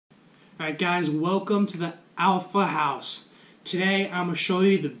Alright guys, welcome to the Alpha House. Today I'm going to show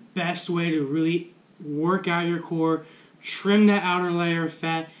you the best way to really work out your core, trim that outer layer of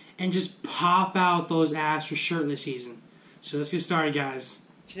fat, and just pop out those abs for shirtless season. So let's get started, guys.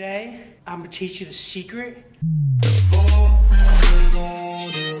 Today I'm going to teach you the secret.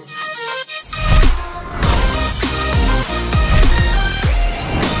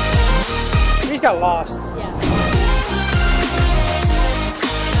 He just got lost. Yeah.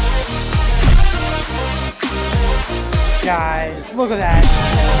 Guys, look at that.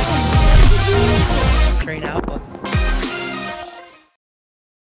 Train Alpha.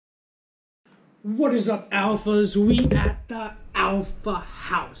 What is up, Alphas? We at the Alpha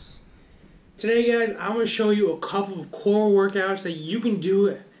House. Today, guys, I'm going to show you a couple of core workouts that you can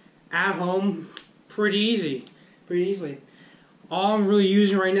do at home pretty easily. All I'm really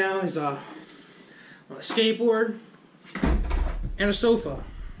using right now is a skateboard and a sofa.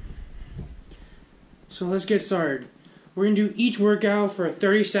 So let's get started. We're going to do each workout for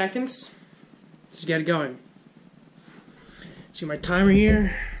 30 seconds. Let's get it going. See my timer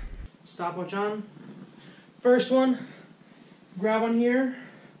here. Stopwatch on. First one, grab on here.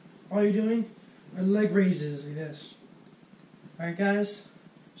 All you're doing are leg raises like this. Alright guys,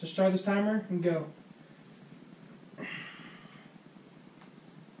 so start this timer and go.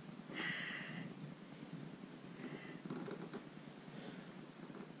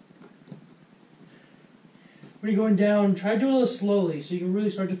 When you're going down, try to do it a little slowly so you can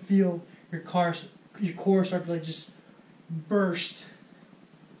really start to feel your core start to like just burst.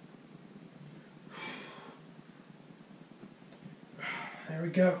 There we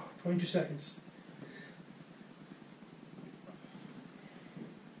go, 22 seconds.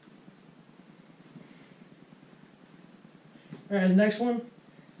 Alright, the next one,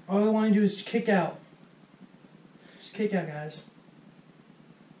 all I want to do is kick out. Just kick out, guys.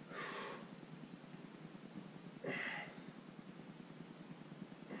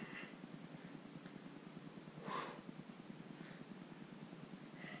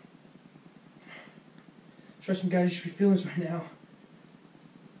 Trust me, guys, you should be feeling this right now.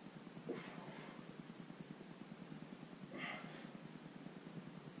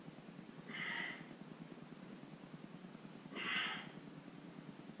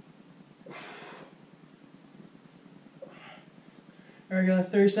 Alright guys,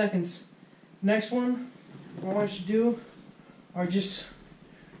 30 seconds. Next one, what I want you to do are just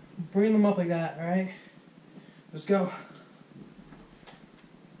bring them up like that, alright? Let's go.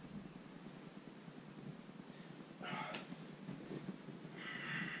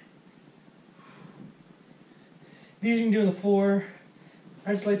 These you can do on the floor.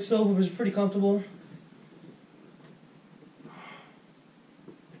 I just like sofa, but it's pretty comfortable.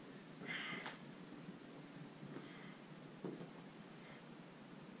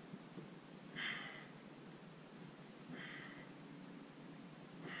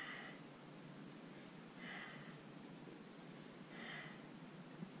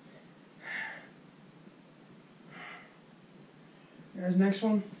 Here's the next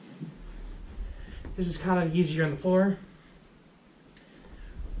one. This is kind of easier on the floor.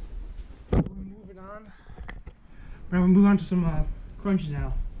 We're moving on. We're going to move on to some crunches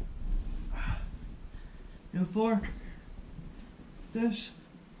now. On the floor, this,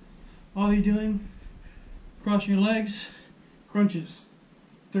 all you're doing, crossing your legs, crunches,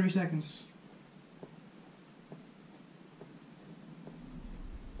 30 seconds.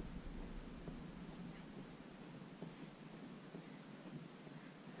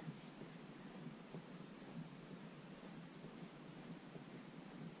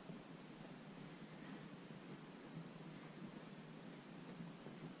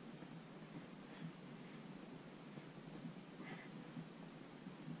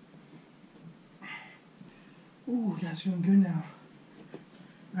 Ooh, guys, feeling good now.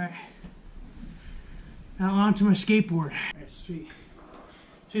 Alright. Now on to my skateboard. Alright, sweet.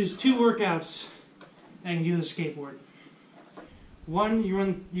 So there's two workouts I can do with a skateboard. One, you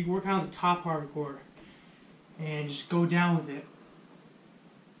work on the top part of the core and just go down with it.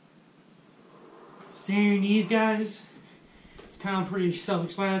 Stay on your knees, guys. It's kind of pretty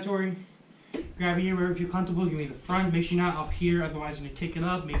self-explanatory. Grab here wherever you feel comfortable. Give me the front. Make sure you're not up here, otherwise you're going to kick it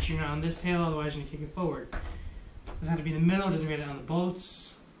up. Make sure you're not on this tail, otherwise you're going to kick it forward. Doesn't have to be in the middle, doesn't have to be on the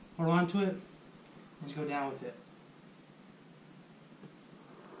bolts. Hold on to it, and just go down with it.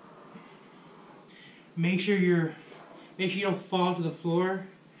 Make sure you don't fall to the floor.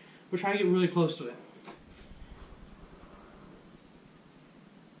 We're trying to get really close to it.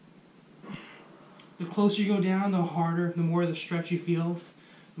 The closer you go down, the harder, the more the stretch you feel,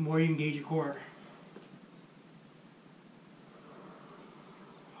 the more you engage your core.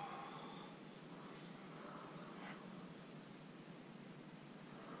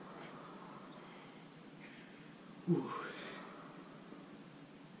 Ooh.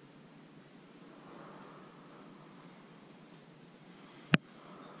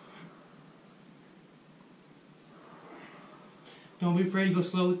 Don't be afraid to go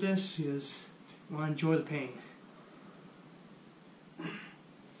slow with this because you want to enjoy the pain.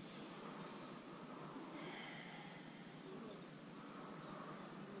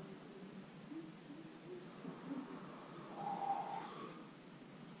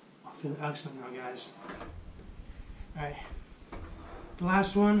 I feel excellent now, guys. Alright. The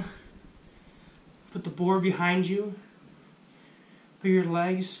last one, put the board behind you. Put your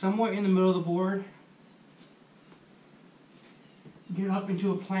legs somewhere in the middle of the board. Get up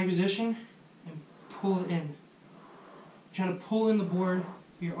into a plank position and pull it in. Try to pull in the board.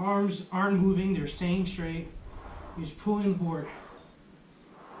 Your arms aren't moving, they're staying straight. You just pull in the board.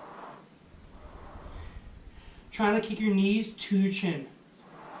 Try to kick your knees to your chin.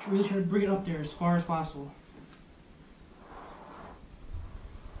 Really try to bring it up there as far as possible.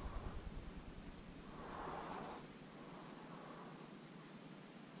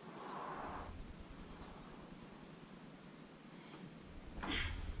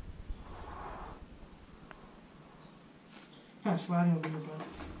 Kind of sliding over your butt.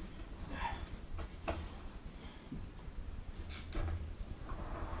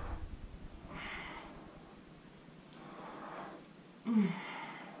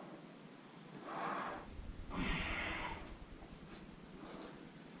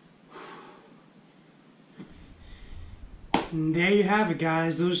 And there you have it,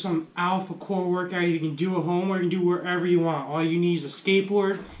 guys. Those are some alpha core workout you can do at home or you can do wherever you want. All you need is a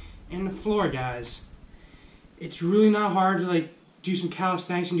skateboard and the floor, guys. It's really not hard to like do some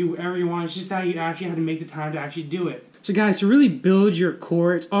calisthenics and do whatever you want. It's just that you actually have to make the time to actually do it. So guys, to really build your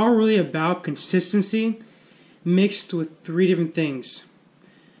core, it's all really about consistency mixed with 3 different things.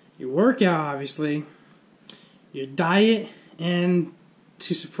 Your workout, obviously, your diet, and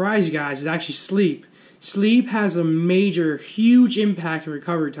to surprise you guys, is actually sleep. Sleep has a major, huge impact on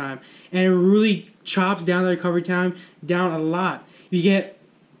recovery time, and it really chops down the recovery time down a lot. You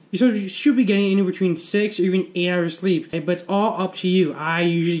should be getting anywhere between 6 or even 8 hours of sleep, but it's all up to you. I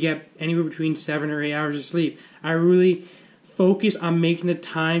usually get anywhere between 7 or 8 hours of sleep. I really focus on making the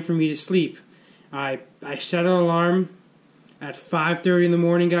time for me to sleep. I set an alarm at 5:30 in the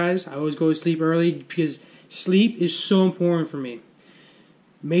morning, guys. I always go to sleep early because sleep is so important for me.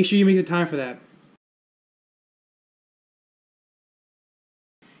 Make sure you make the time for that.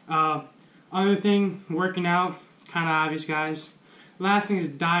 Other thing, working out, kind of obvious, guys. Last thing is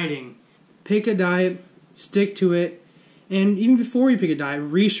dieting. Pick a diet, stick to it, and even before you pick a diet,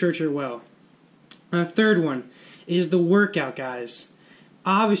 research it well. Third one is the workout, guys.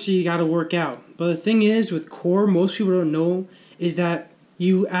 Obviously, you got to work out. But the thing is, with core, most people don't know, is that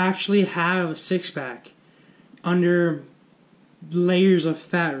you actually have a six-pack under layers of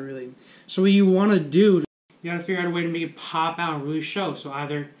fat, really. So what you want to do, you got to figure out a way to make it pop out and really show. So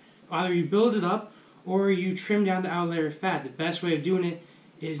either you build it up or you trim down the outer layer of fat. The best way of doing it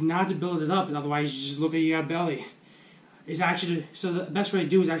is not to build it up, otherwise you just look at your belly. So the best way to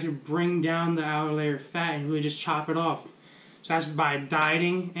do is actually bring down the outer layer of fat and really just chop it off. So that's by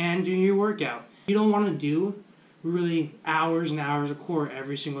dieting and doing your workout. You don't want to do really hours and hours of core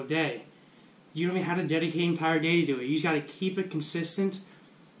every single day. You don't even have to dedicate an entire day to do it. You just got to keep it consistent.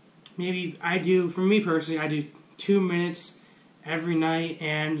 Maybe for me personally, I do 2 minutes every night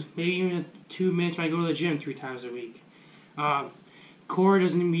and maybe even 2 minutes when I go to the gym 3 times a week. Core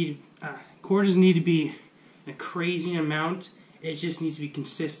doesn't need to be a crazy amount. It just needs to be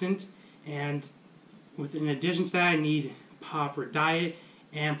consistent. And in addition to that, I need proper diet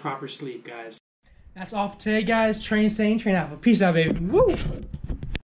and proper sleep, guys. That's all for today, guys. Train sane, train alpha. Peace out, baby. Woo!